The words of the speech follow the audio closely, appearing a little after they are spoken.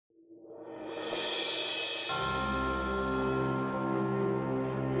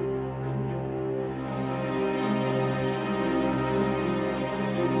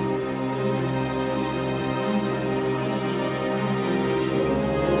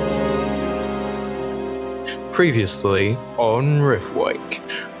Previously on Riftwake,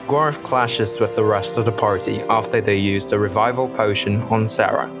 Gorf clashes with the rest of the party after they use the revival potion on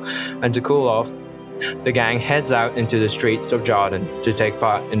Sarah, and to cool off, the gang heads out into the streets of Jarden to take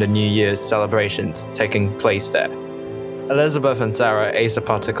part in the New Year's celebrations taking place there. Elizabeth and Sarah ace a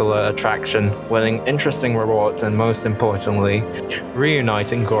particular attraction, winning interesting rewards and most importantly,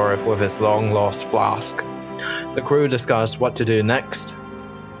 reuniting Gorf with his long-lost flask. The crew discuss what to do next,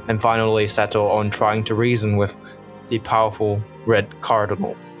 and finally settle on trying to reason with the powerful Red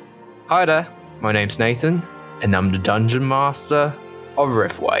Cardinal. Hi there, my name's Nathan, and I'm the Dungeon Master of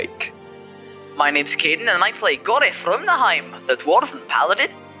Riftwake. My name's Caden, and I play Gorif Rumnaheim, the Dwarven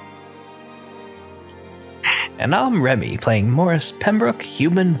Paladin. And I'm Remy, playing Morris Pembroke,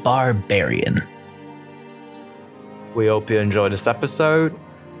 Human Barbarian. We hope you enjoy this episode,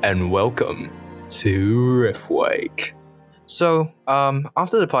 and welcome to Riftwake. So,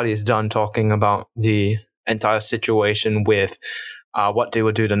 after the party is done talking about the entire situation with what they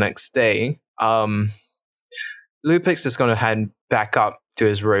will do the next day, Lupix is going to head back up to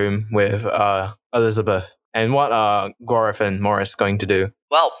his room with Elizabeth. And what are Gorif and Morris going to do?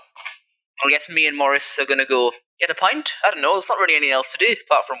 Well, I guess me and Morris are gonna go get a pint. I don't know, there's not really anything else to do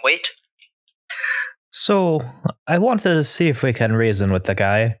apart from wait. So, I wanted to see if we can reason with the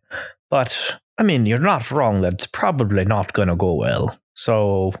guy, but, I mean, you're not wrong, that's probably not gonna go well.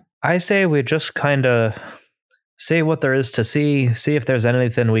 So, I say we just kinda see what there is to see if there's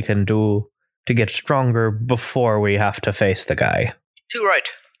anything we can do to get stronger before we have to face the guy. Too right.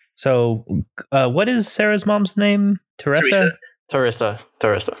 So, what is Sarah's mom's name? Teresa? Teresa,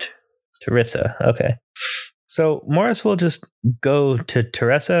 okay. So Morris will just go to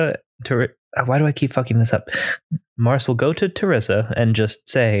Teresa. Why do I keep fucking this up? Morris will go to Teresa and just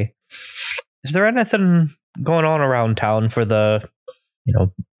say, is there anything going on around town for the,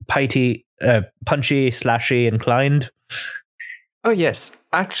 punchy, slashy inclined? Oh yes,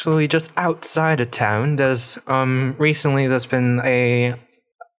 actually just outside of town, there's recently there's been a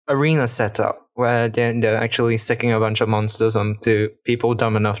arena set up where they're actually sticking a bunch of monsters onto people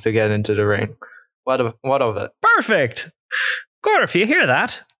dumb enough to get into the ring. What of it? Perfect! Gorf, you hear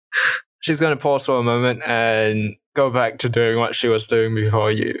that? She's going to pause for a moment and go back to doing what she was doing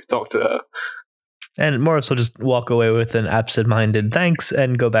before you talk to her. And Morris will just walk away with an absent-minded thanks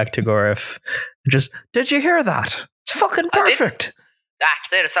and go back to Gorf. Just, did you hear that? It's fucking perfect!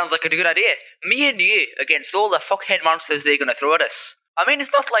 That sounds like a good idea. Me and you against all the fuckhead monsters they're gonna throw at us. I mean,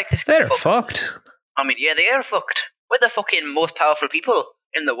 it's not like this. They're fucked. I mean, yeah, they are fucked. We're the fucking most powerful people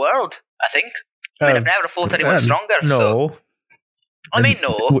in the world, I think. I mean, I've never fought anyone stronger, no. So... I mean,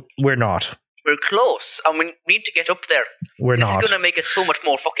 no. We're not. We're close, and we need to get up there. This is gonna make us so much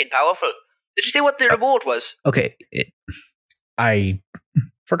more fucking powerful. Did you say what the reward was? Okay, I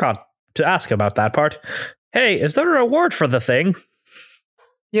forgot to ask about that part. Hey, is there a reward for the thing?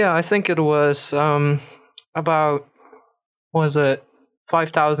 Yeah, I think it was about, was it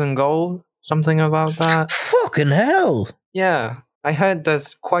 5,000 gold? Something about that. Fucking hell! Yeah, I heard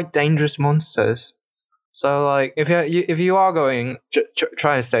there's quite dangerous monsters. So, like, if you are going,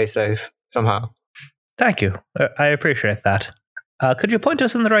 try and stay safe somehow. Thank you. I appreciate that. Could you point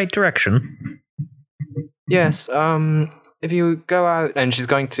us in the right direction? Yes. If you go out, and she's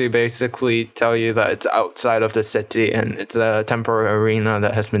going to basically tell you that it's outside of the city, and it's a temporary arena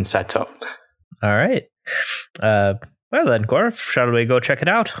that has been set up. All right. Well then, Gorf, shall we go check it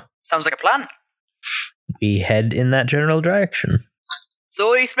out? Sounds like a plan. We head in that general direction.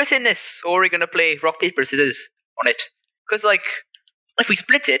 So are you splitting this, or are we going to play rock, paper, scissors on it? Because, like, if we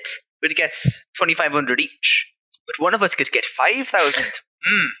split it, we'd get 2,500 each. But one of us could get 5,000.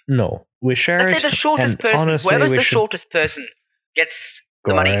 No, we share it. Let's say the shortest person, honestly, whoever's the shortest person, gets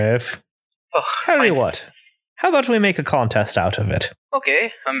the money. Oh, Tell you what, how about we make a contest out of it?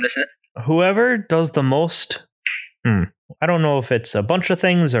 Okay, I'm listening. Whoever does the most... I don't know if it's a bunch of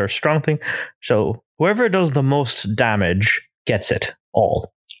things or a strong thing. So whoever does the most damage gets it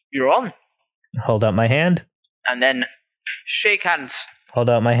all. You're on. Hold out my hand. And then shake hands. Hold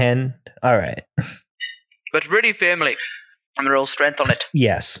out my hand. All right. But really firmly. And roll strength on it.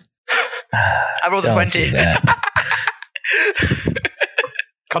 Yes. I rolled a 20.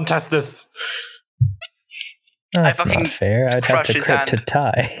 Contest this. That's not fair. I'd have to crit to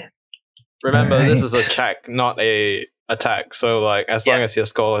tie. Remember, This is a check, not a attack. So, like, as long as your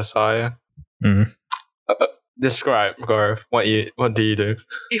score is higher. Describe, Gorf. What do you do?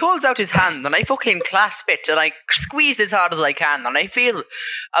 He holds out his hand, and I fucking clasp it, and I squeeze as hard as I can, and I feel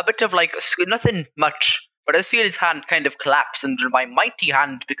a bit of, like, nothing much, but I just feel his hand kind of collapse under my mighty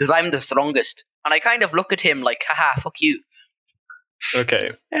hand, because I'm the strongest. And I kind of look at him like, haha, fuck you.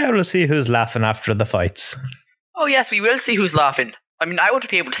 Okay. Yeah, we'll see who's laughing after the fights. Oh yes, we will see who's laughing. I mean, I won't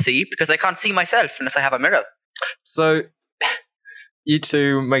be able to see because I can't see myself unless I have a mirror. So you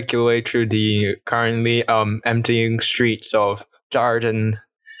two make your way through the currently emptying streets of Jarden,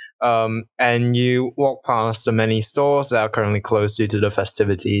 and you walk past the many stores that are currently closed due to the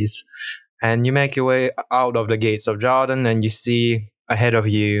festivities. And you make your way out of the gates of Jarden, and you see ahead of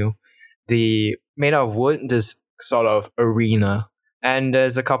you the made out of wood, this sort of arena. And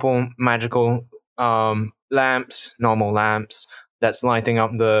there's a couple magical lamps, normal lamps, that's lighting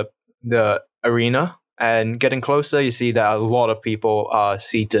up the arena. And getting closer, you see that a lot of people are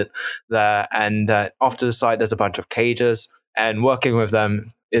seated there, and off to the side there's a bunch of cages, and working with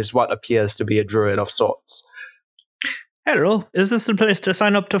them is what appears to be a druid of sorts. Hello, is this the place to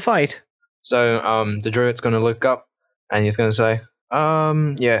sign up to fight? So the druid's going to look up, and he's going to say,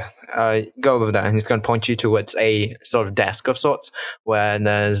 go over there, and he's going to point you towards a sort of desk of sorts, where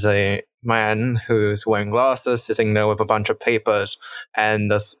there's a man who's wearing glasses sitting there with a bunch of papers,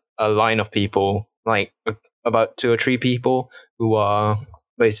 and there's a line of people, like about 2 or 3 people, who are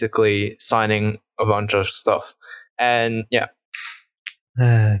basically signing a bunch of stuff. And yeah.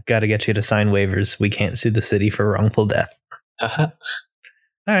 Gotta get you to sign waivers. We can't sue the city for wrongful death. Uh-huh.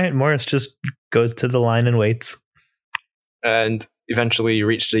 All right, Morris just goes to the line and waits. And eventually you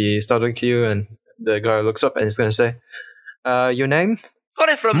reach the starting queue, and the guy looks up and he's going to say, your name? Got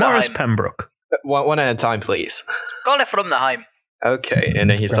it from Morris the Pembroke. One at a time, please. Got it from the Heim. Okay, and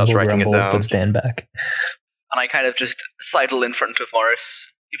then he starts writing it down. But stand back. And I kind of just sidle in front of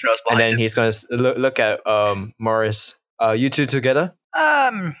Morris, even though I was And behind then him. he's going to look at Morris. You two together?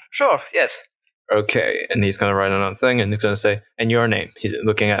 Sure, yes. Okay, and he's going to write another thing, and he's going to say, and your name? He's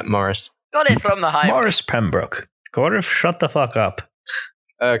looking at Morris. Got it from the Heim. Morris Pembroke. Gorif, shut the fuck up.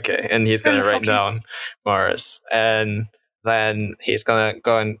 Okay, and he's going to write down Morris. And then he's going to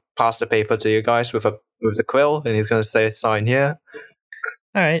go and pass the paper to you guys with the quill, and he's going to say, sign here.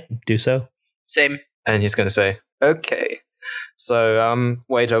 All right, do so. Same. And he's going to say, okay. So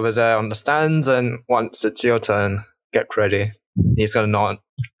wait over there on the stands, and once it's your turn, get ready. He's going to nod.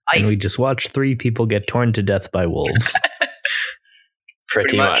 And we just watched 3 people get torn to death by wolves.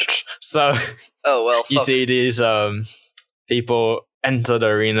 Pretty much. So oh well. you fuck. see these people enter the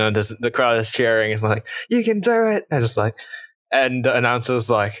arena. The crowd is cheering. It's like, you can do it. And the announcer's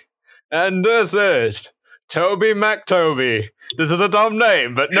like, and this is Toby McToby. This is a dumb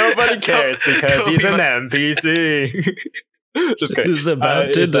name, but nobody cares because he's an NPC. Just kidding. Who's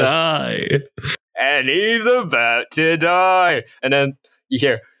about to die. And he's about to die. And then you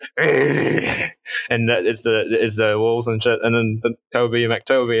hear, and it's the wolves and shit. And then the Toby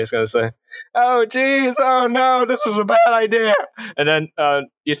McToby is going to say, oh jeez, oh no, this was a bad idea. And then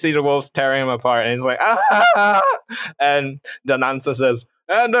you see the wolves tearing him apart, and he's like, ah! And the announcer says,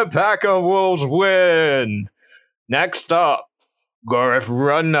 and the pack of wolves win. Next up, Gorif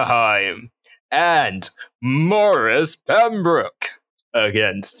Runheim and Morris Pembroke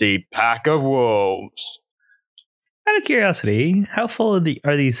against the pack of wolves. Out of curiosity, how full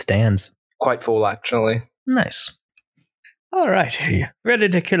are these stands? Quite full, actually. Nice. All right, ready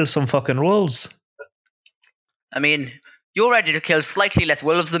to kill some fucking wolves? I mean, you're ready to kill slightly less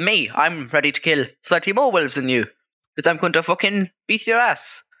wolves than me. I'm ready to kill slightly more wolves than you. Because I'm going to fucking beat your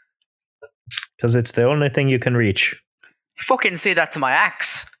ass. Because it's the only thing you can reach. Fucking say that to my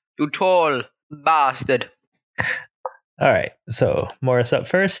axe, you tall bastard. All right, so Morris up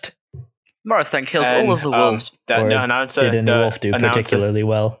first. Morris then kills all of the wolves. Or The announcer did any wolf do particularly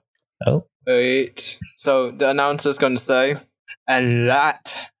well? Oh. Wait. So the announcer's going to say, and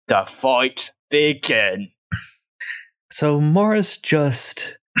let the fight begin. So Morris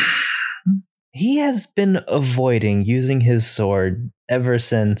just... he has been avoiding using his sword ever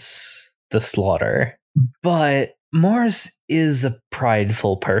since the slaughter. But Morris is a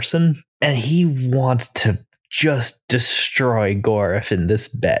prideful person, and he wants to just destroy Gorif in this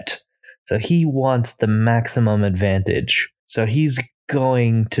bet. So he wants the maximum advantage. So he's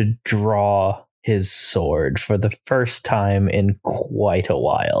going to draw his sword for the first time in quite a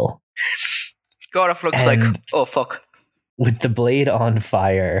while. Gorif looks like, oh fuck. With the blade on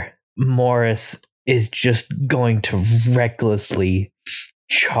fire, Morris is just going to recklessly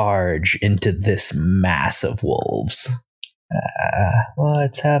charge into this mass of wolves.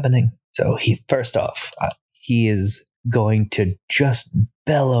 What's happening? So first off, he is going to just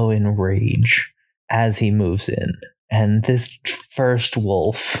bellow in rage as he moves in. And this first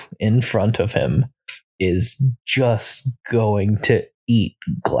wolf in front of him is just going to eat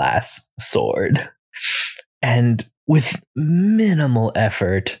Glass Sword. And with minimal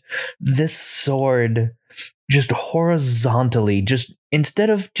effort, this sword just horizontally, just instead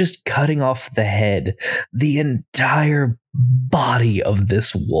of just cutting off the head, the entire body of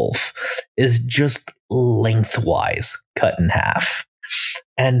this wolf is just lengthwise cut in half.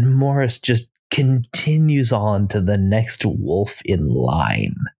 And Morris just continues on to the next wolf in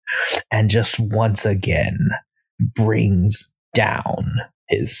line and just once again brings down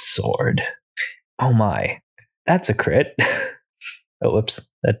his sword. Oh my, that's a crit. Oh, whoops,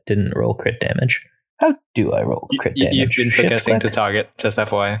 that didn't roll crit damage. How do I roll crit damage? You've been forgetting to target, just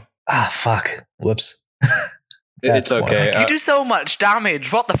FYI. Ah, fuck. Whoops. It's okay. You do so much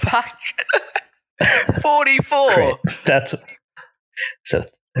damage. What the fuck? 44. Crit. That's so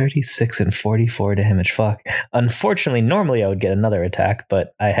 36 and 44 damage. Fuck. Unfortunately, normally I would get another attack,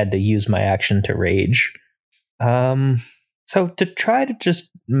 but I had to use my action to rage. So to try to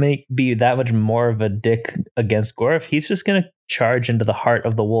just be that much more of a dick against Gorf, he's just going to charge into the heart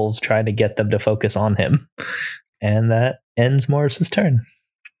of the wolves, trying to get them to focus on him. And that ends Morris's turn.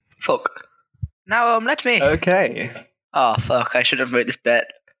 Fuck. Now, let me. Okay. Oh, fuck. I should have made this bet.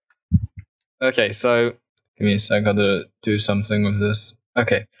 Okay, so give me a sec. I gotta do something with this.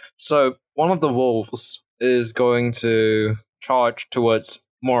 Okay, so one of the wolves is going to charge towards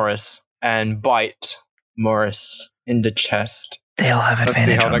Morris and bite Morris in the chest. They all have Let's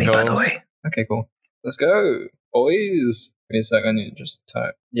see advantage how on that me, goes. by the way. Okay, cool. Let's go, boys. Give me a sec. I need to just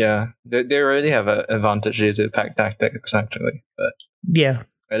type. Yeah, they already have an advantage due to pack tactics, actually. But Yeah.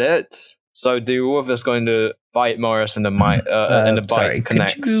 it is. So the wolf is going to bite Morris, and the bite Sorry,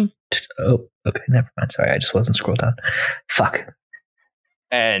 connects. Oh, okay, never mind. Sorry, I just wasn't scrolled down. Fuck.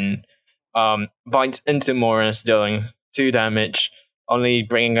 And bites into Morris, dealing 2 damage, only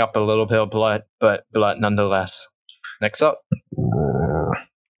bringing up a little bit of blood, but blood nonetheless. Next up,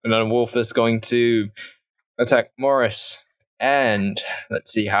 another wolf is going to attack Morris, and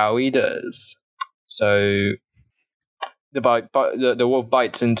let's see how he does. So the wolf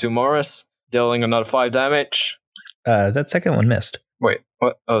bites into Morris, dealing another 5 damage. That second one missed. Wait,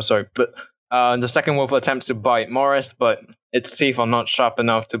 what? Oh, sorry. But the second wolf attempts to bite Morris, but its teeth are not sharp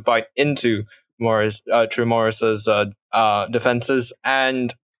enough to bite into Morris, through Morris's defenses,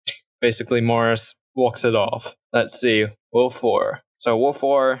 and basically Morris walks it off. Let's see, wolf 4. So wolf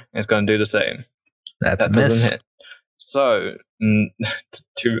 4 is going to do the same. That's That a miss. doesn't hit. So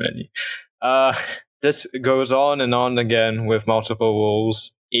too many. This goes on and on again with multiple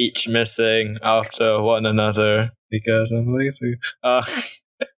wolves, each missing after one another because I'm lazy.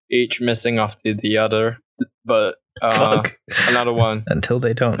 Each missing after the other, but Fuck. another one Until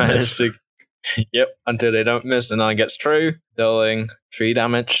they don't miss. Yep, until they don't miss, and I gets through, dealing 3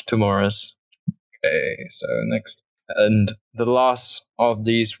 damage to Morris. Okay, so next. And the last of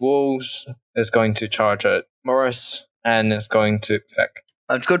these wolves is going to charge at Morris, and is going to feck.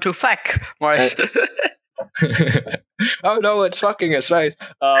 Let's go to feck, Morris. Oh no, it's fucking his face.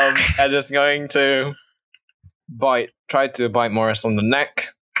 And it's going to try to bite Morris on the neck.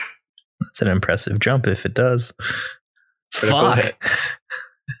 That's an impressive jump if it does. Critical Fuck. hit.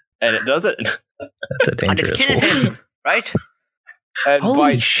 And it doesn't. That's a And it dangerous kills wolf. him, right? And Holy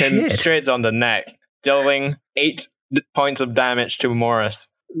bites him shit. straight on the neck, dealing 8 points of damage to Morris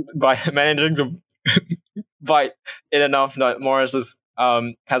by managing to bite it enough that Morris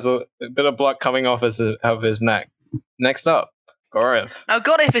has a bit of blood coming off of his neck. Next up, Gorif. Now,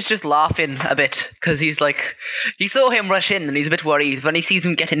 Gorif is just laughing a bit because he's like, he saw him rush in and he's a bit worried when he sees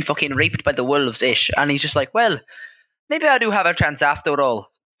him getting fucking raped by the wolves-ish. And he's just like, well, maybe I do have a chance after all.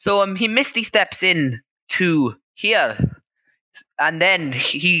 So he misty steps in to here. And then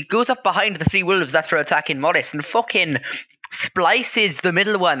he goes up behind the 3 wolves that are attacking Morris and fucking splices the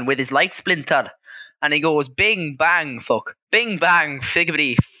middle one with his light splinter. And he goes, bing, bang, fuck. Bing, bang,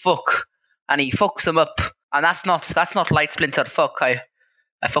 figgity, fuck. And he fucks him up. And that's not light splinter, fuck. I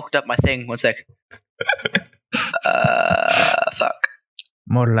fucked up my thing. 1 sec. Fuck.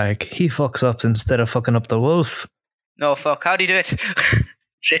 More like he fucks up instead of fucking up the wolf. No, fuck. How do you do it?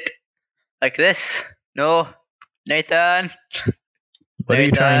 Shit. Like this? No. Nathan. What are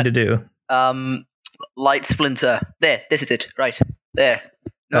you trying to do? Light splinter. There. This is it. Right. There.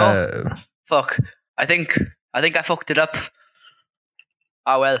 No. Fuck. I think I fucked it up.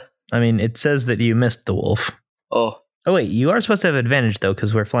 Ah, well. I mean, it says that you missed the wolf. Oh. Oh, wait, you are supposed to have advantage, though,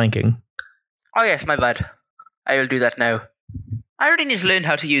 because we're flanking. Oh, yes, my bad. I will do that now. I already need to learn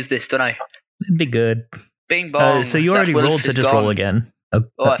how to use this, don't I? It'd be good. Bing bong. So you that already wolf rolled to is just gone. roll again. I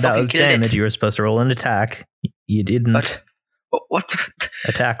That fucking was killed damage. it. You were supposed to roll an attack. You didn't. What? What?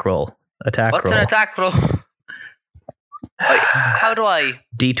 Attack roll. Attack What's roll. an attack roll? How do I?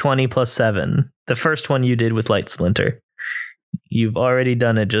 D20 plus 7. The first one you did with Light Splinter. You've already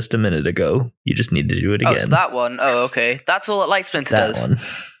done it just a minute ago. You just need to do it Oh, again. it's that one. Oh, okay. That's all that Light Splinter that does. one.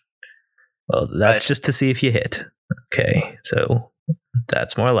 Well, that's Right. just to see if you hit. Okay, so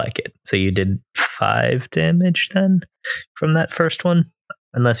that's more like it. So you did 5 damage then from that first one?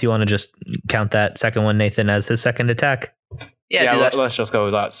 Unless you want to just count that second one, Nathan, as his second attack. Yeah, do that. let's just go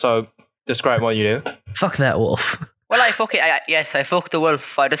with that. So, describe what you do. Fuck that wolf. Well, I fuck the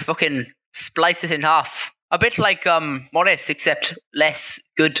wolf. I just fucking splice it in half. A bit like Morris, except less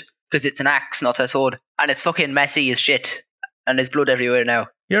good because it's an axe, not a sword, and it's fucking messy as shit, and there's blood everywhere now.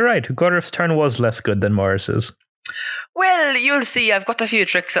 You're right. Gorif's turn was less good than Morris's. Well, you'll see. I've got a few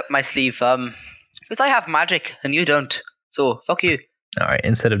tricks up my sleeve. Because I have magic and you don't. So fuck you. All right,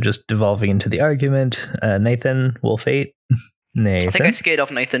 instead of just devolving into the argument, Nathan, Wolf 8. Nathan. I think I scared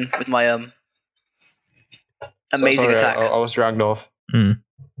off Nathan with my amazing Sorry, attack. I was dragged off.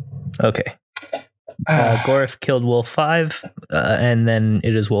 Okay. Gorif killed Wolf 5, and then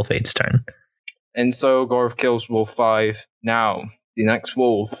it is Wolf 8's turn. And so Gorf kills Wolf 5. Now, the next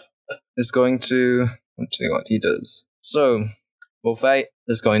wolf is going to... Let's see what he does. So, Wolf 8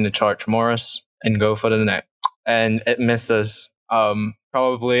 is going to charge Morris and go for the neck. And it misses.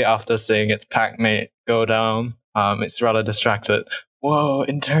 Probably after seeing its pack mate go down. It's rather distracted. Whoa,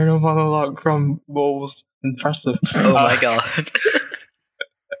 internal monologue from wolves. Impressive. Oh my god.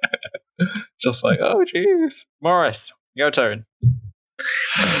 Just like, oh jeez. Morris, your turn.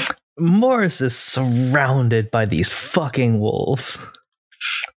 Morris is surrounded by these fucking wolves.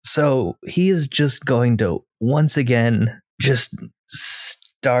 So he is just going to once again just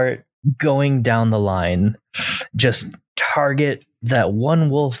start going down the line. Just target that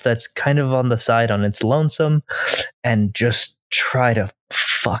one wolf that's kind of on the side on its lonesome and just try to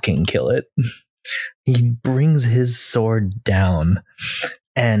fucking kill it. He brings his sword down,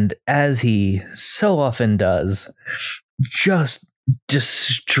 and as he so often does, just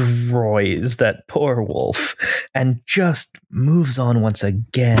destroys that poor wolf and just moves on once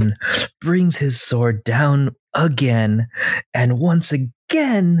again, brings his sword down again, and once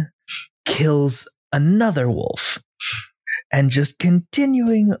again kills another wolf. And just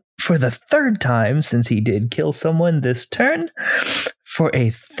continuing for the third time, since he did kill someone this turn, for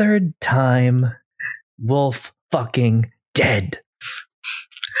a third time, wolf fucking dead.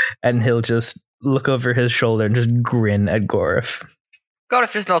 And he'll just look over his shoulder and just grin at Gorif.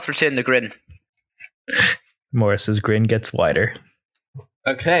 Gorif does not return the grin. Morris's grin gets wider.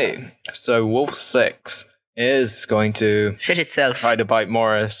 Okay, so Wolf 6 is going to Shit itself. try to bite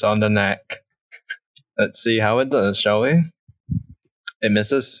Morris on the neck. Let's see how it does, shall we? It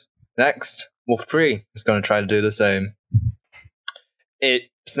misses. Next, Wolf 3 is going to try to do the same. It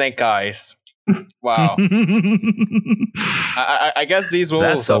snake eyes. Wow. I guess these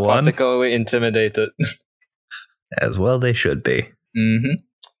wolves That's a are one. particularly intimidated. As well they should be. Mm-hmm.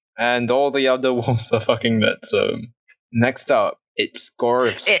 And all the other wolves are fucking dead, so... Next up, it's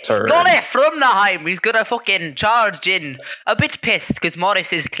Gorif's It's turn. Gorif from Naheim. He's gonna fucking charge in. A bit pissed because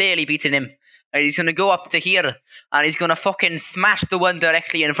Morris is clearly beating him. And he's gonna go up to here and he's gonna fucking smash the one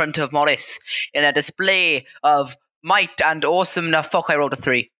directly in front of Morris in a display of might and awesomeness. Fuck, I rolled a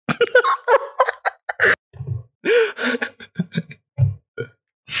 3.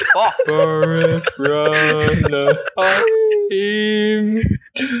 Fuck. Gorif from Naheim.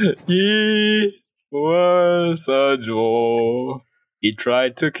 He was a dwarf. He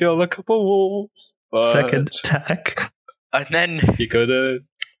tried to kill a couple wolves, but Second attack. And then he couldn't.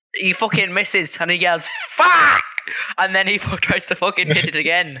 he fucking misses and he yells, fuck! And then he tries to fucking hit it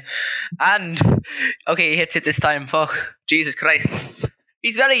again. And, okay, he hits it this time. Fuck. Jesus Christ.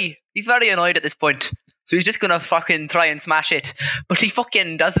 He's very annoyed at this point. So he's just gonna fucking try and smash it. But he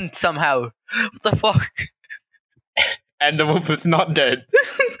fucking doesn't somehow. What the fuck? And the wolf is not dead.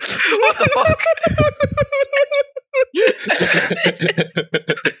 What the fuck?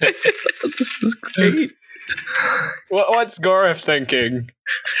 This is great. What's Gorif thinking?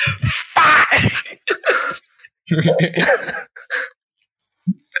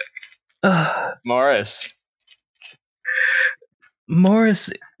 Fuck! Morris. Morris,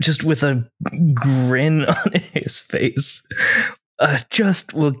 just with a grin on his face,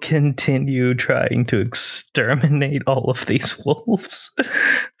 just will continue trying to exterminate all of these wolves.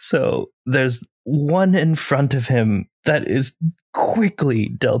 So there's one in front of him that is quickly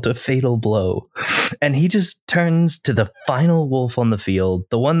dealt a fatal blow, and he just turns to the final wolf on the field,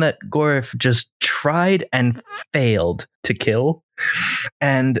 the one that Gorif just tried and failed to kill,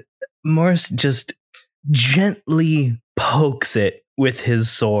 and Morris just gently pokes it with his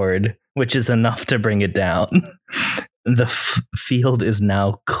sword, which is enough to bring it down. The field is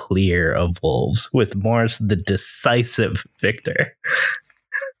now clear of wolves, with Morris the decisive victor.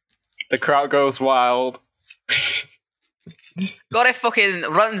 The crowd goes wild. Gorif fucking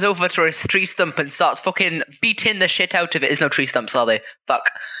runs over to his tree stump and starts fucking beating the shit out of it. There's no tree stumps, are they? Fuck.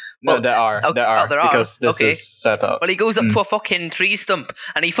 No, Well, there are. oh, There are. there are. Because this Okay. is set up. Well, he goes up to a fucking tree stump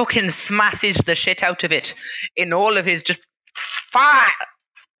and he fucking smashes the shit out of it in all of his just fuck.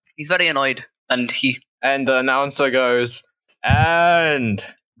 He's very annoyed, and And the announcer goes, and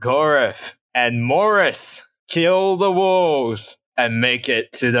Gorif and Morris kill the wolves and make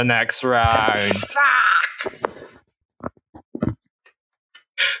it to the next round.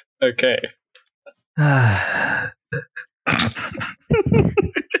 Okay.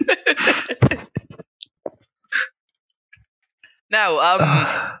 Now,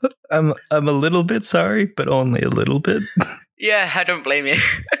 I'm a little bit sorry, but only a little bit. yeah, I don't blame you.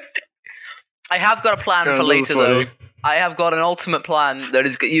 I have got a plan Yeah, for this is later, though. funny. I have got an ultimate plan that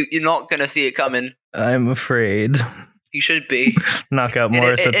is you're not going to see it coming. I'm afraid. You should be. Knock out It-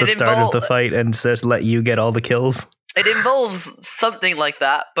 Morris it- at the it start of the invol- fight and just let you get all the kills. It involves something like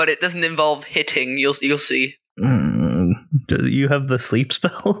that, but it doesn't involve hitting. You'll see. Do you have the sleep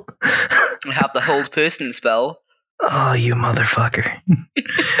spell? I have the hold person spell. Oh, you motherfucker.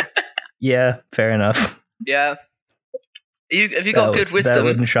 Yeah, fair enough. Yeah. Have you got good That wisdom?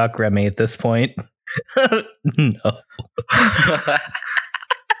 wouldn't shock Remy at this point. No.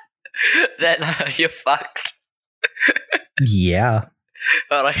 Then you're fucked. Yeah.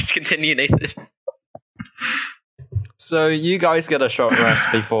 Alright, continue, Nathan. So you guys get a short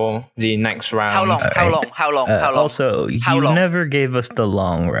rest before the next round. How long? How long? How long? How long? Also, How you long? never gave us the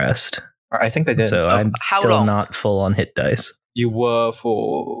long rest. I think they did. So I'm how still long? not full on hit dice. You were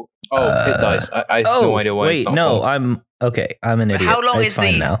for... Oh, hit dice. I have no idea why it's wait, not no, full. I'm okay. I'm an idiot. How long It's is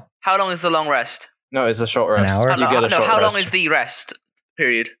fine the now. How long is the long rest? No, it's a short An rest. hour? You get a short how rest. long is the rest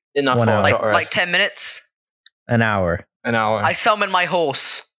period? Enough 1 for hour. a short rest. Like 10 minutes? An hour. An hour. I summon my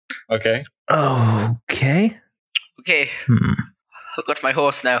horse. Okay. Okay. Okay, I've got my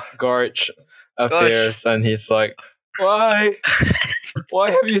horse now. Gorch appears and he's like, why? Why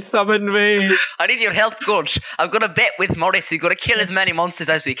have you summoned me? I need your help, Gorge. I've got a bet with Morris. We've got to kill as many monsters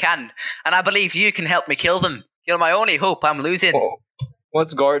as we can. And I believe you can help me kill them. You're my only hope. I'm losing. Oh,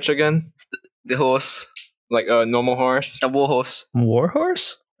 what's Gorch again? The horse. Like a normal horse? A war horse.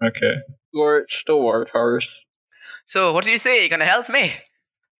 Warhorse? Okay. Gorch, the war horse. So, what do you say? You're going to help me?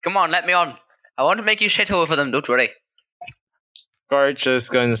 Come on, let me on. I want to make you shit over them, don't worry. Gorch is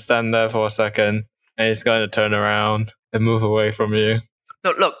going to stand there for a second and he's going to turn around and move away from you.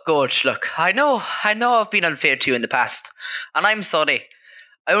 No, look, Gorge, look. I know I've been unfair to you in the past. And I'm sorry.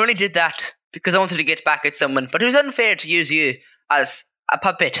 I only did that because I wanted to get back at someone. But it was unfair to use you as a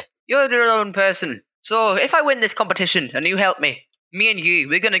puppet. You're your own person. So, if I win this competition and you help me, me and you,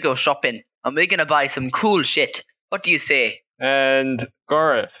 we're going to go shopping. And we're going to buy some cool shit. What do you say? And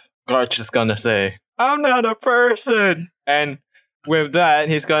Gorch is going to say, I'm not a person. And with that,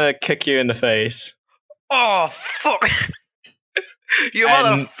 he's going to kick you in the face. Oh, fuck. You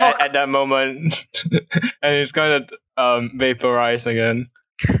And motherfucker. at that moment, and he's going to vaporize again.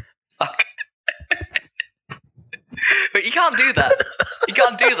 Fuck. But you can't do that. You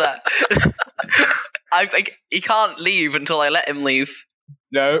can't do that. He can't leave until I let him leave.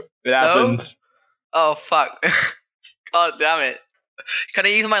 No, it happens. Oh, fuck. God damn it. Can I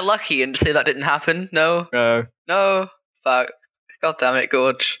use my lucky and say that didn't happen? No? No. No? Fuck. God damn it,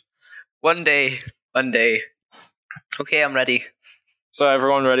 Gorge. One day. Okay, I'm ready. So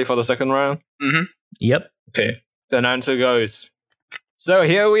everyone ready for the second round? Mm-hmm. Yep. Okay. The announcer goes, so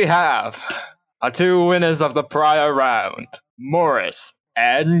here we have our two winners of the prior round, Morris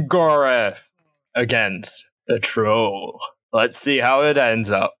and Gorif, against the troll. Let's see how it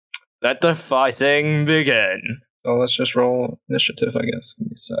ends up. Let the fighting begin. Oh, let's just roll initiative, I guess. Give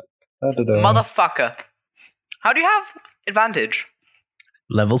me a sec. Motherfucker. How do you have advantage?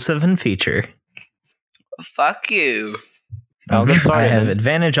 Level 7 feature. Fuck you. I'll get I started. have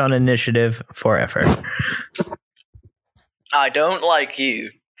advantage on initiative forever. I don't like you.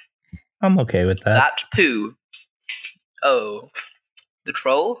 I'm okay with that. That's poo. Oh. The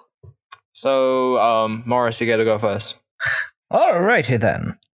troll? So, Morris, you gotta go first. Alrighty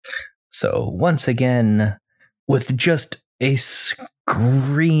then. So, once again, with just a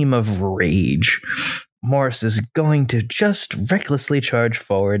scream of rage, Morris is going to just recklessly charge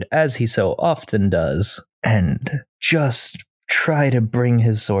forward, as he so often does, and just try to bring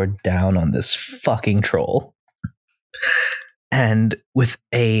his sword down on this fucking troll. And with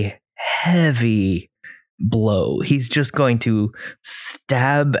a heavy blow. He's just going to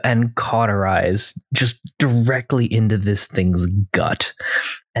stab and cauterize just directly into this thing's gut,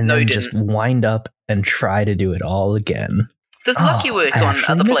 and No, then he just didn't. wind up and try to do it all again. Does lucky work I on actually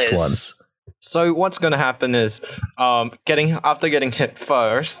other missed players? once. So what's going to happen is, after getting hit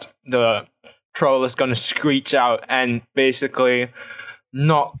first, the troll is going to screech out and basically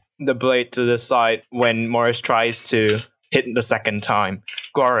knock the blade to the side when Morris tries to hit the second time.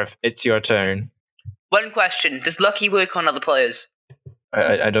 Gorif, it's your turn. One question: does lucky work on other players?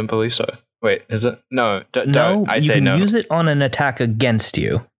 I don't believe so. Wait, is it? No, No, don't. I you say can no. use it on an attack against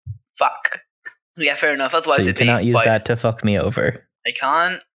you. Fuck. Yeah, fair enough. Otherwise, So you it'd be cannot use quite- that to fuck me over. I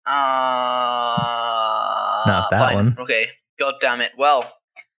can't. Not that fine. one. Okay. God damn it. Well,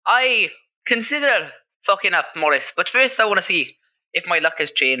 I consider fucking up Morris, but first I want to see if my luck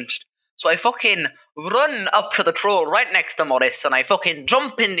has changed. So I fucking run up to the troll right next to Morris, and I fucking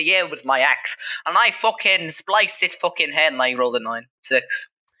jump in the air with my axe, and I fucking splice its fucking head, and I rolled a 9. 6.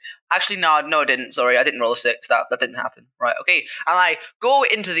 Actually, no, I didn't. Sorry, I didn't roll a 6. That didn't happen. Right, okay. And I go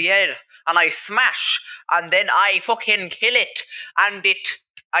into the air, and I smash, and then I fucking kill it, and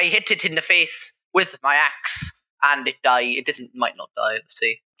I hit it in the face with my axe, and it died. It might not die. Let's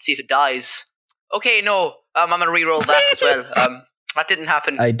see. See if it dies. Okay, no. I'm gonna re-roll that as well. That didn't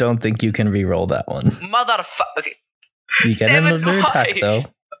happen. I don't think you can re-roll that one. Motherfucker. Okay. You get 7, another attack 5. though.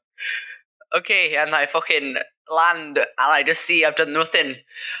 Okay, and I fucking land, and I just see I've done nothing,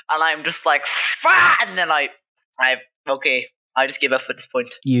 and I'm just like, "Fah!" And then okay, I just give up at this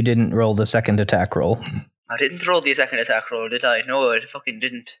point. You didn't roll the second attack roll. I didn't roll the second attack roll, did I? No, I fucking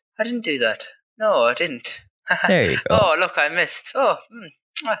didn't. I didn't do that. No, I didn't. There you go. Oh, look, I missed. Oh,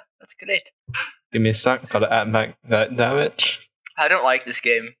 that's great. Give me a sec. Gotta add back that damage. I don't like this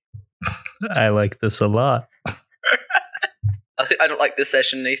game. I like this a lot. I don't like this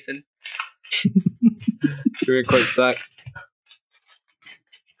session, Nathan. Give me a quick sec.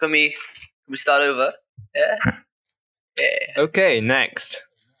 Can we start over? Yeah? Yeah. Okay, next.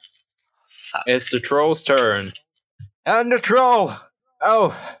 Fuck. It's the troll's turn. And the troll!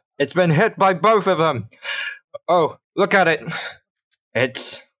 Oh, it's been hit by both of them. Oh, look at it.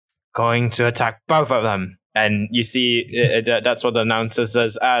 It's going to attack both of them. And you see, that's what the announcer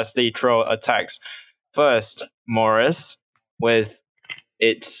says as the troll attacks. First, Morris with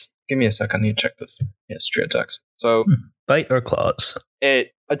its... Give me a sec, I need to check this. Yes, 3 attacks. So, Bite or claws?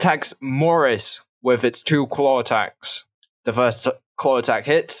 it attacks Morris with its 2 claw attacks. The first claw attack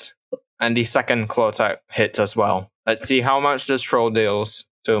hits, and the second claw attack hits as well. Let's see how much this troll deals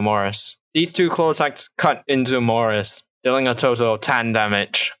to Morris. These 2 claw attacks cut into Morris, dealing a total of 10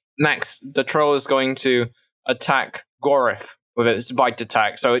 damage. Next, the troll is going to attack Gorif with its bite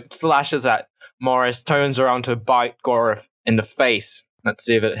attack. So it slashes at Morris, turns around to bite Gorif in the face. Let's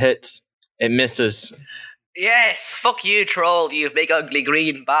see if it hits. It misses. Yes, fuck you, troll, you big ugly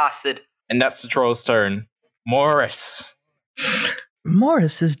green bastard. And that's the troll's turn. Morris.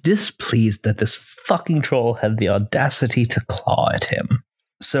 Morris is displeased that this fucking troll had the audacity to claw at him.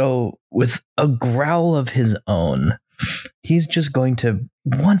 So, with a growl of his own, he's just going to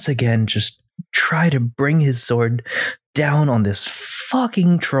once again just try to bring his sword down on this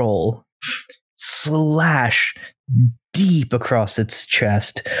fucking troll, slash deep across its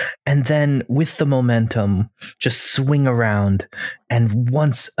chest, and then with the momentum just swing around and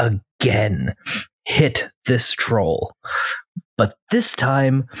once again hit this troll. But this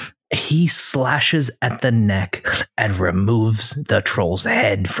time he slashes at the neck and removes the troll's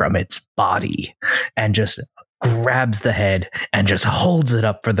head from its body and just grabs the head and just holds it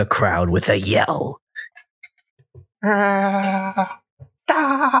up for the crowd with a yell.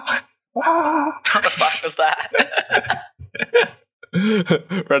 What the fuck was that?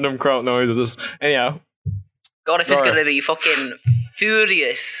 Random crowd noises. Anyhow. God, if it's Roar. gonna be fucking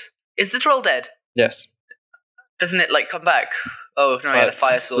furious. Is the troll dead? Yes. Doesn't it, like, come back? Oh, no, he had a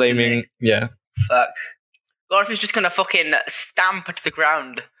fire sword, didn't Flaming. Yeah. he? Fuck. God, if he's just gonna fucking stamp at the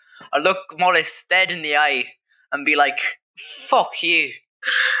ground or look Morris dead in the eye and be like, fuck you.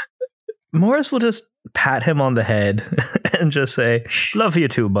 Morris will just pat him on the head and just say, "Love you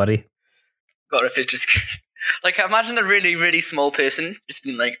too, buddy." God, if it's just... like, imagine a really, really small person just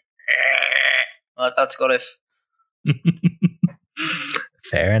being like, oh, that's God if.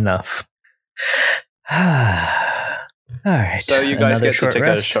 Fair enough. All right. So you guys another get to short take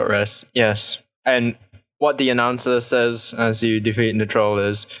rest. a short rest. Yes. And what the announcer says as you defeat the troll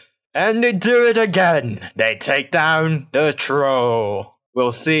is, and they do it again. They take down the troll.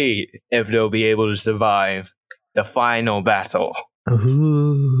 We'll see if they'll be able to survive the final battle.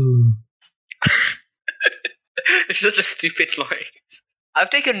 Ooh. It's such a stupid noise. I've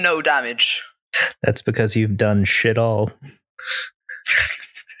taken no damage. That's because you've done shit all.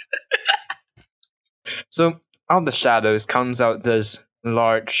 So out of the shadows comes out this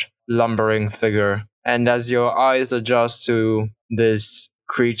large, lumbering figure. And as your eyes adjust to this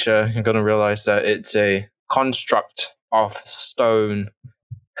creature, you're going to realize that it's a construct of stone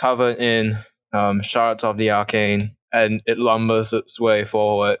covered in shards of the arcane. And it lumbers its way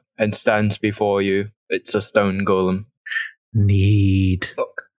forward and stands before you. It's a stone golem. Neat.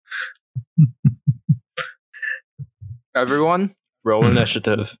 Fuck. Everyone, roll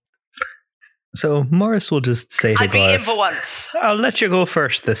initiative. So Morris will just say to I beat him Garth, for once. I'll let you go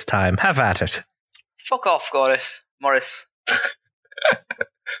first this time. Have at it. Fuck off, Morris.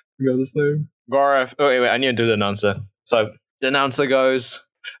 Got his name? Gareth. Oh, wait, I need to do the announcer. So, the announcer goes,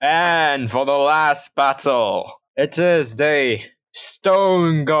 and for the last battle, it is the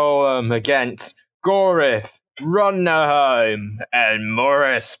Stone Golem against Gorith, Runnerheim, and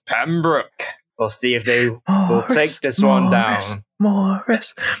Morris Pembroke. We'll see if they will take this one down.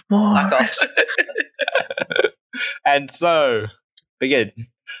 Morris. Back off. And so, begin.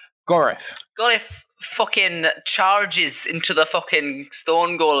 Gorith. Gorith fucking charges into the fucking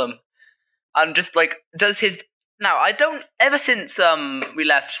stone golem and just like does his. Now I don't. Ever since we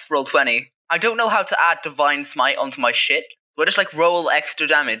left Roll20, I don't know how to add Divine Smite onto my shit. Do I just like roll extra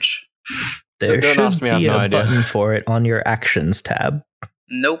damage? There Don't should ask me, I have be no a idea. button for it on your Actions tab.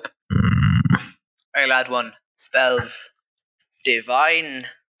 Nope. I'll add one. Spells. Divine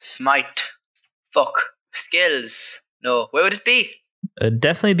Smite. Fuck. Skills. No. Where would it be? It'd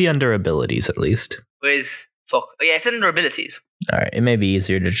definitely be under abilities, at least. Where's... Fuck. Oh yeah, it's under abilities. Alright, it may be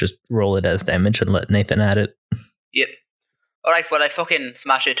easier to just roll it as damage and let Nathan add it. Yep. Alright, well I fucking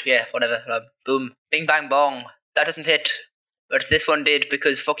smash it. Yeah, whatever. Boom. Bing bang bong. That doesn't hit. But this one did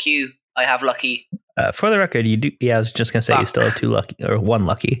because fuck you. I have lucky. For the record, you do. Yeah, I was just gonna say you Fuck. still have 2 lucky or 1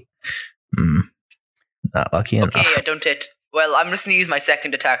 lucky. Not lucky enough. Okay, I don't hit. Well, I'm just gonna use my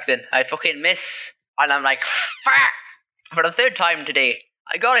second attack then. I fucking miss. And I'm like, fuck! For the 3rd time today.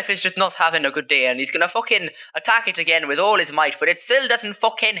 I got if it's just not having a good day and he's gonna fucking attack it again with all his might, but it still doesn't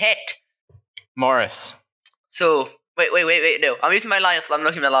fucking hit. Morris. So, wait, no. I'm using my last, I'm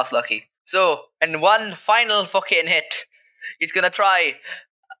looking at my last lucky. So, in one final fucking hit, he's gonna try.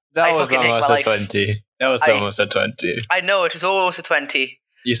 That I was fucking hate almost my a life. 20. That was almost a 20. I know, it was almost a 20.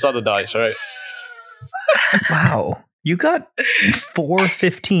 You saw the dice, right? Wow. You got 4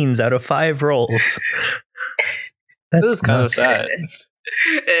 15s out of 5 rolls. That's This is kind of nuts. sad.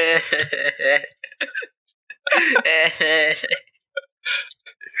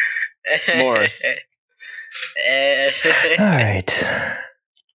 Morris. Alright.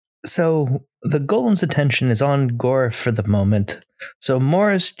 So the golem's attention is on Gore for the moment. So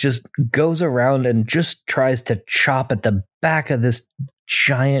Morris just goes around and just tries to chop at the back of this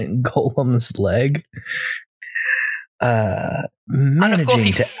giant golem's leg.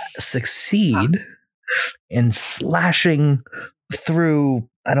 Managing to succeed in slashing through,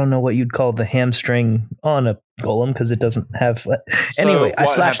 I don't know what you'd call the hamstring on a golem because it doesn't have. Anyway, I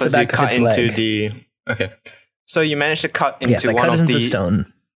slashed the back of its leg. Okay. So you managed to cut into Yes, I one cut of into the the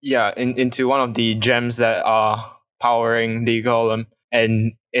stone. Yeah, into one of the gems that are powering the golem,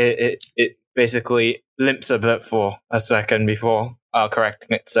 and it basically limps a bit for a second before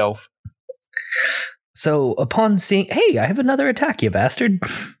correcting itself. So upon seeing, hey, I have another attack, you bastard.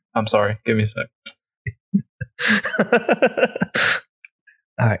 I'm sorry, give me a sec.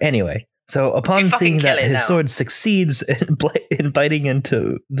 Anyway, so upon fucking seeing kill that it his now. sword succeeds in biting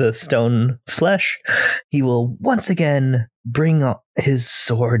into the stone flesh, he will once again bring his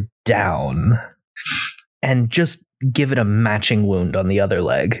sword down and just give it a matching wound on the other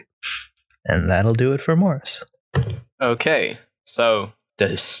leg. And that'll do it for Morris. Okay, so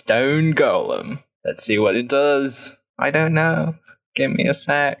the stone golem. Let's see what it does. I don't know. Give me a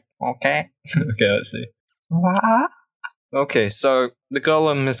sec. Okay. Okay, let's see. Okay, so the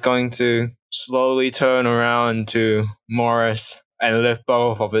golem is going to slowly turn around to Morris and lift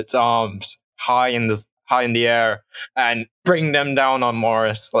both of its arms high in the air and bring them down on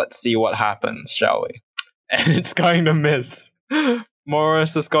Morris. Let's see what happens, shall we? And it's going to miss.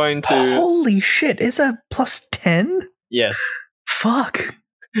 Morris is going to... Holy shit, is a plus 10? Yes. Fuck.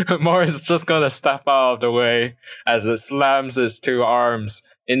 Morris is just going to step out of the way as it slams its 2 arms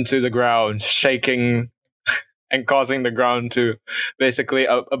into the ground, shaking and causing the ground to basically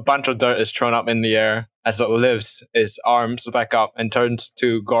a bunch of dirt is thrown up in the air as it lifts its arms back up and turns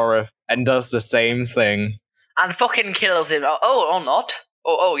to Gorith and does the same thing. And fucking kills him. Oh, or not.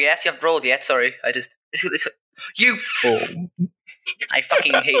 Oh, yes, you haven't rolled yet. Sorry. You. Oh. I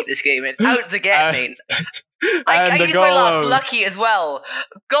fucking hate this game. It's out to get me. And I the used my last golem. lucky as well.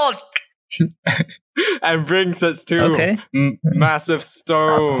 God and brings us to massive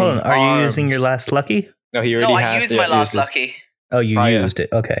stone. Hold on, are you using your last lucky? No, he already has. No, I used my last lucky. Oh, you used it.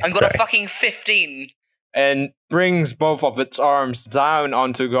 Okay. I'm got a fucking 15. And brings both of its arms down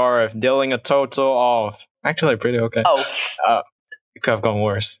onto Gareth, dealing a total of... Actually, pretty okay. Oh. It could have gone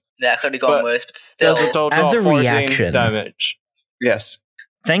worse. Yeah, it could have gone worse, but still. There's a total As a of 14 reaction, damage. Yes.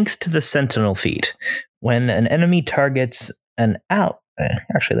 Thanks to the Sentinel feat, when an enemy targets an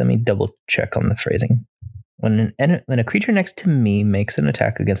actually, let me double check on the phrasing. When a creature next to me makes an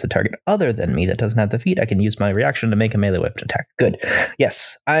attack against a target other than me that doesn't have the feat, I can use my reaction to make a melee weapon attack. Good.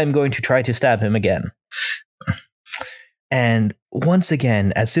 Yes, I'm going to try to stab him again. And once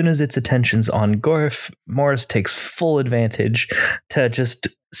again, as soon as its attention's on Gorf, Morris takes full advantage to just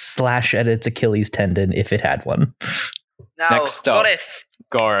slash at its Achilles tendon if it had one. Now, Next up,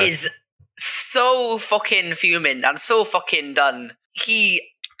 Gorf is so fucking fuming and so fucking done. He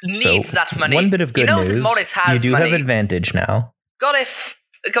needs that money. One bit of good news, Morris has you do money. have advantage now. Gorf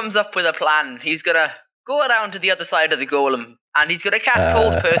comes up with a plan. He's going to go around to the other side of the golem and he's going to cast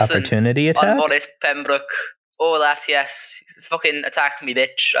Hold Person opportunity attack? on Morris Pembroke. Oh, that, yes. Fucking attack me,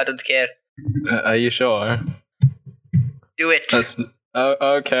 bitch. I don't care. Are you sure? Do it.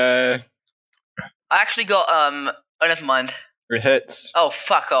 Okay. I actually got, oh, never mind. It hits. Oh,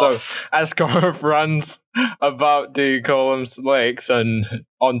 fuck off. So, as Gareth runs about the golem's legs and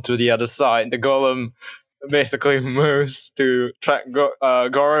onto the other side, the golem basically moves to track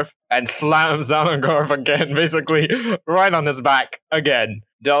Gareth and slams down on Gareth again, basically right on his back again,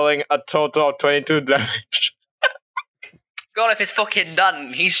 dealing a total of 22 damage. Gareth is fucking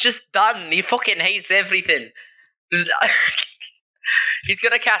done. He's just done. He fucking hates everything. He's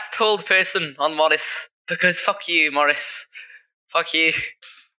gonna cast Hold Person on Morris, because fuck you, Morris. Fuck you.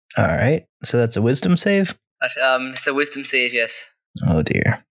 Alright, so that's a wisdom save? It's a wisdom save, yes. Oh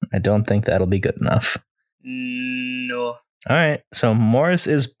dear. I don't think that'll be good enough. No. Alright, so Morris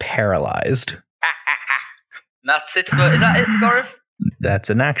is paralyzed. That's it. Is that it, Gareth? That's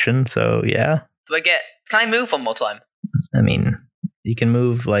an action, so yeah. Can I move one more time? I mean, you can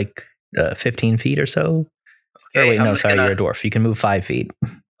move like 15 feet or so. Okay, wait, no, sorry, you're a dwarf. You can move 5 feet.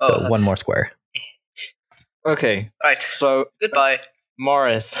 So one more square. Okay. Alright. So, goodbye.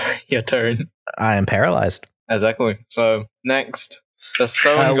 Morris, your turn. I am paralyzed. Exactly. So, next. The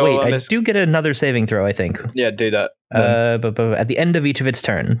stone golem wait, I do get another saving throw, I think. Yeah, do that. But at the end of each of its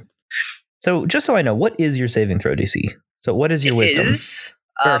turn. So, just so I know, what is your saving throw, DC? So, what is your wisdom?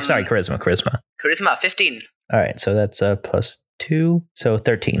 Charisma. Charisma, 15. All right, so that's +2, so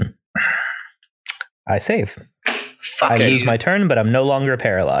 13. I save. Fuck I you. lose my turn, but I'm no longer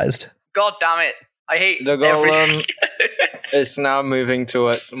paralyzed. God damn it. I hate the golem. Is now moving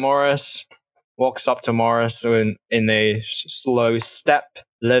towards Morris. Walks up to Morris in a slow step,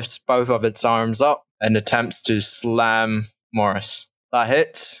 lifts both of its arms up, and attempts to slam Morris. That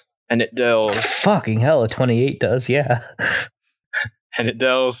hits, and it deals... Fucking hell, a 28 does, yeah. And it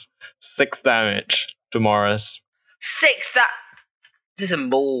deals 6 damage to Morris. 6? This is some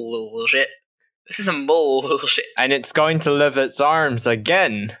bullshit. And it's going to lift its arms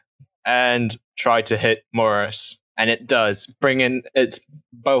again and try to hit Morris. And it does, bringing its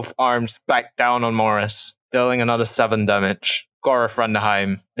both arms back down on Morris, dealing another 7 damage. Goref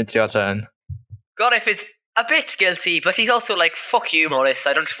Runderheim, it's your turn. Goref is a bit guilty, but he's also like, fuck you, Morris,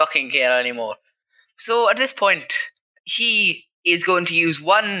 I don't fucking care anymore. So at this point, he is going to use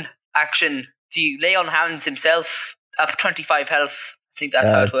one action to lay on hands himself, up 25 health. I think that's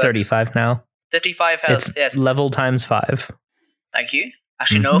how it works. 35 now. 35 health, it's yes. Level times 5. Thank you.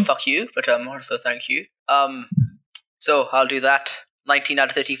 Actually, no, fuck you, but also thank you. So I'll do that. 19 out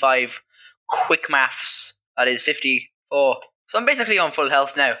of 35. Quick maths. That is 54. So I'm basically on full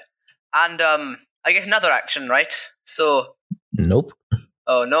health now. And I get another action, right? So... Nope.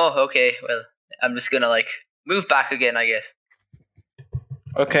 Oh, no? Okay, well, I'm just gonna, move back again, I guess.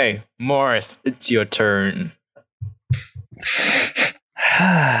 Okay, Morris, it's your turn.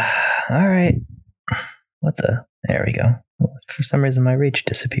 Alright. What the... There we go. For some reason, my reach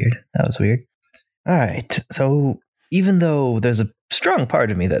disappeared. That was weird. Alright, so... Even though there's a strong part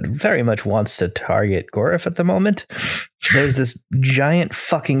of me that very much wants to target Goref at the moment, there's this giant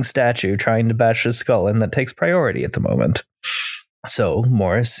fucking statue trying to bash his skull in that takes priority at the moment. So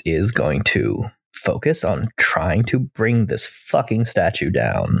Morris is going to focus on trying to bring this fucking statue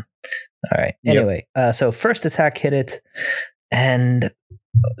down. All right. Anyway, so first attack hit it. And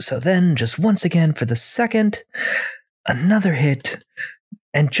so then just once again for the second, another hit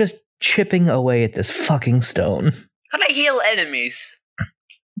and just chipping away at this fucking stone. Can I heal enemies?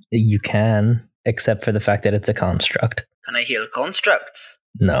 You can, except for the fact that it's a construct. Can I heal constructs?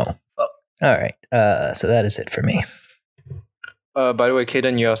 No. Well, All right. So that is it for me. By the way,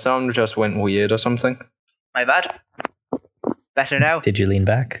 Kaden, your sound just went weird or something. My bad. Better now. Did you lean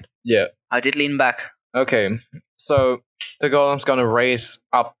back? Yeah. I did lean back. Okay. So the golem's gonna raise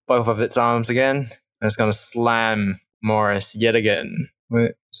up both of its arms again, and it's gonna slam Morris yet again.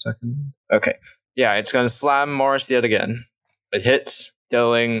 Wait a second. Okay. Yeah, it's gonna slam Morris yet again. It hits,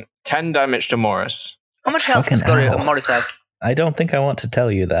 dealing 10 damage to Morris. How much health Fucking does ow. Morris have? I don't think I want to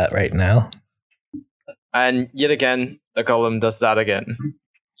tell you that right now. And yet again, the golem does that again.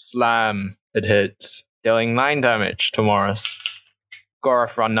 Slam. It hits, dealing 9 damage to Morris.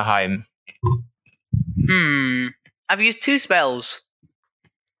 Gorf Runderheim. I've used 2 spells.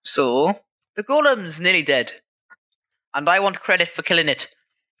 So, the golem's nearly dead. And I want credit for killing it.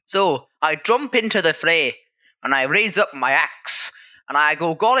 So, I jump into the fray, and I raise up my axe, and I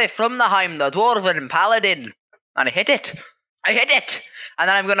go Gorf Runderheim, the Dwarven Paladin. And I hit it. And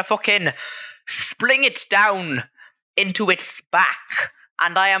then I'm gonna fucking spling it down into its back.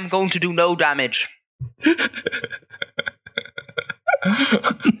 And I am going to do no damage.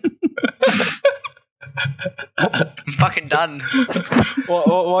 I'm fucking done.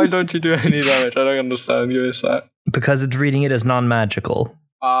 Why don't you do any damage? I don't understand. Give me a sec. Because it's reading it as non-magical.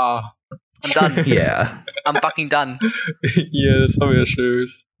 Ah. I'm done. Yeah. I'm fucking done. Yeah, there's some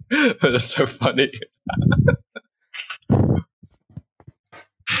issues. But it's so funny.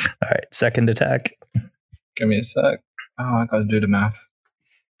 Alright, second attack. Give me a sec. Oh, I gotta do the math.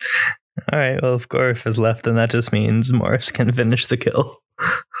 Alright, well, if Gorf is left, then that just means Morris can finish the kill.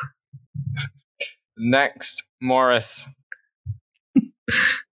 Next, Morris.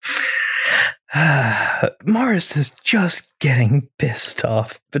 Morris is just getting pissed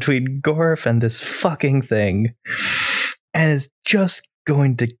off between Gorf and this fucking thing, and is just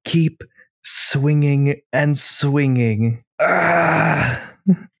going to keep swinging and swinging.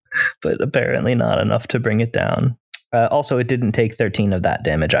 But apparently not enough to bring it down. Also, it didn't take 13 of that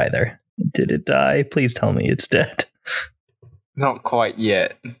damage either. Did it die? Please tell me it's dead. Not quite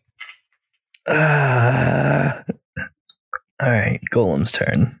yet. Alright, Golem's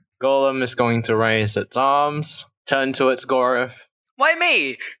turn. Golem is going to raise its arms, turn to its Gorf. Why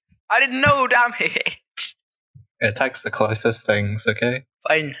me? I did no damage. It attacks the closest things, okay?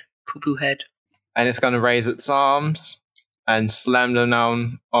 Fine. Poo-poo head. And it's going to raise its arms and slam them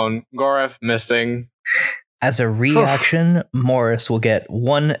down on Gorf, missing. As a reaction, Morris will get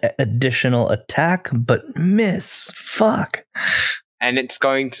 1 additional attack, but miss. Fuck. And it's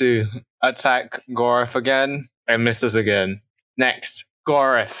going to attack Gorf again and misses again. Next,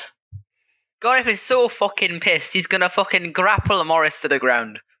 Gorf. Gorf is so fucking pissed. He's gonna fucking grapple Morris to the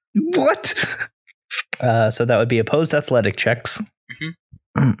ground. What? So that would be opposed athletic checks.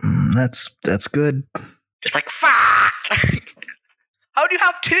 Mm-hmm. That's good. Just like, fuck! How do you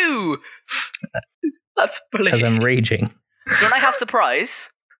have 2? That's brilliant. Because I'm raging. Don't I have surprise?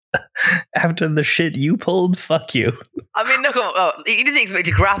 After the shit you pulled, fuck you. I mean, no, he didn't expect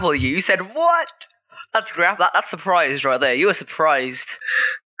to grapple you. You said, what? That's that's surprised right there. You were surprised.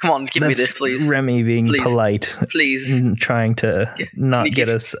 Come on, give me this, please. Remy being polite. Please. And trying to not get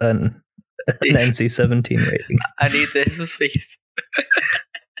us an NC-17 rating. I need this, please.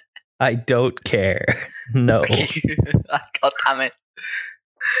 I don't care. No. God damn it.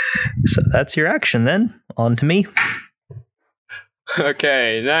 So that's your action then. On to me.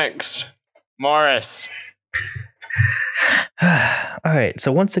 Okay, next. Morris. Alright,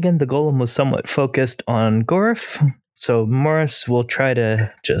 so once again, the golem was somewhat focused on Gorf. So Morris will try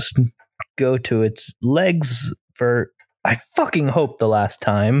to just go to its legs for, I fucking hope, the last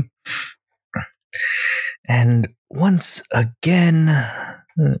time. And once again,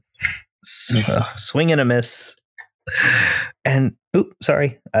 swing and a miss. And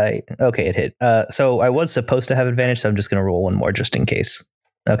sorry. Okay, it hit. So I was supposed to have advantage, so I'm just gonna roll one more just in case.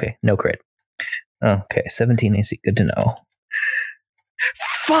 Okay, no crit. Okay, 17 AC. Good to know.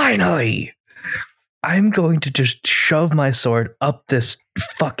 Finally! I'm going to just shove my sword up this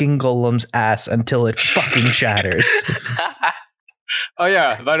fucking golem's ass until it fucking shatters. Oh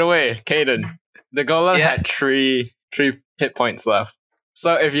yeah, by the way, Kaden, the golem had three hit points left.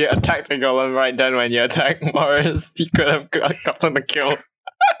 So if you attack the golem right then when you attack Morris, you could have gotten the kill.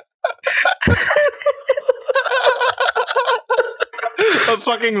 I was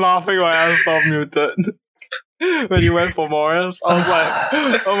fucking laughing my ass off muted. When you went for Morris, I was like,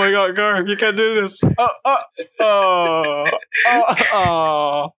 oh my god, Garth, you can do this. And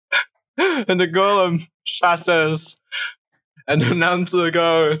the golem shatters. And the announcer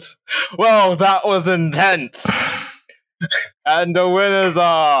goes, well, that was intense. And the winners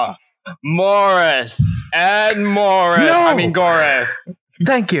are Morris and Morris. No! I mean, Goref.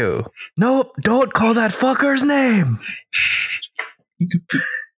 Thank you. Nope, don't call that fucker's name.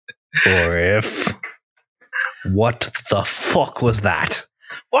 Or if... What the fuck was that?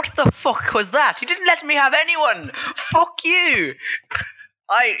 What the fuck was that? You didn't let me have anyone. Fuck you.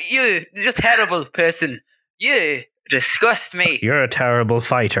 You're a terrible person. You disgust me. You're a terrible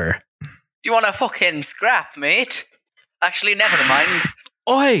fighter. Do you want to fucking scrap, mate? Actually, never mind.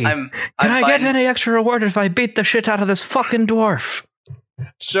 Oi! Can I get any extra reward if I beat the shit out of this fucking dwarf?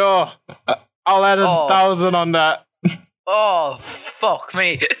 Sure. I'll add 1,000 on that. Oh, fuck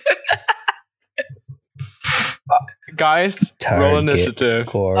me. Guys, roll initiative.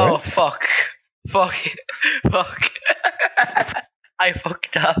 Oh, fuck. Fuck. I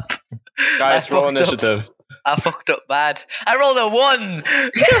fucked up. Guys, roll initiative. I fucked up bad. I rolled a 1.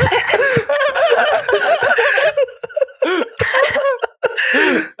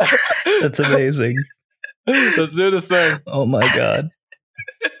 That's amazing. Let's do the same. Oh my god.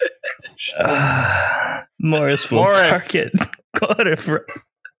 Morris will target Gorif.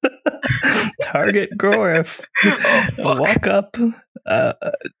 Target Gorif. Walk up.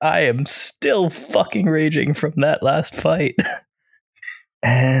 I am still fucking raging from that last fight.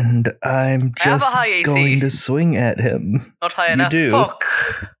 And I'm just going to swing at him. Not high enough. Do. Fuck.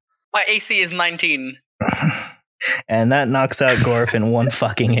 My AC is 19. And that knocks out Gorf in one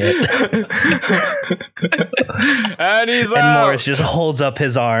fucking hit. And he's out. And Morris just holds up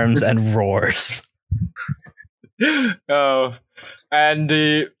his arms and roars. Oh, and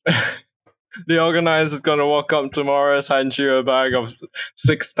the organizer's gonna walk up to Morris, hand you a bag of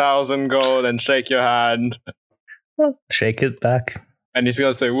 6,000 gold, and shake your hand. Shake it back. And he's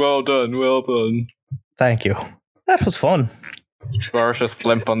gonna say, "Well done, well done." Thank you. That was fun. Morris just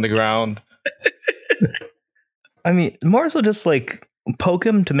limp on the ground. I mean, Morris will just like poke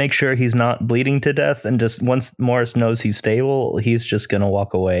him to make sure he's not bleeding to death, and just once Morris knows he's stable, he's just gonna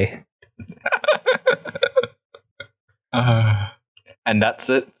walk away. And that's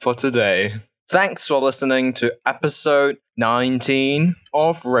it for today. Thanks for listening to episode 19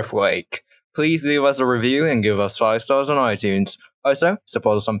 of Riftwake. Please leave us a review and give us 5 stars on iTunes. Also,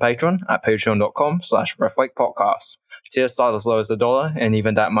 support us on Patreon at patreon.com/RiftWakePodcast. Tiers start as low as $1, and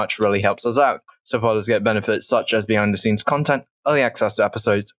even that much really helps us out. Supporters get benefits such as behind-the-scenes content, early access to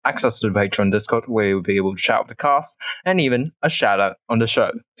episodes, access to the Patreon Discord where you'll be able to shout out the cast, and even a shout-out on the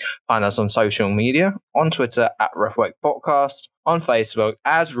show. Find us on social media, on Twitter at RiftWakePodcast, on Facebook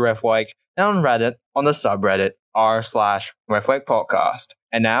as Riftwake, and on Reddit on the subreddit r/RiftWakePodcast.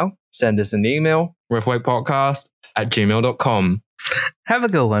 And now, send us an email, riftwakepodcast@gmail.com. Have a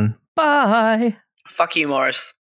good one. Bye. Fuck you, Morris.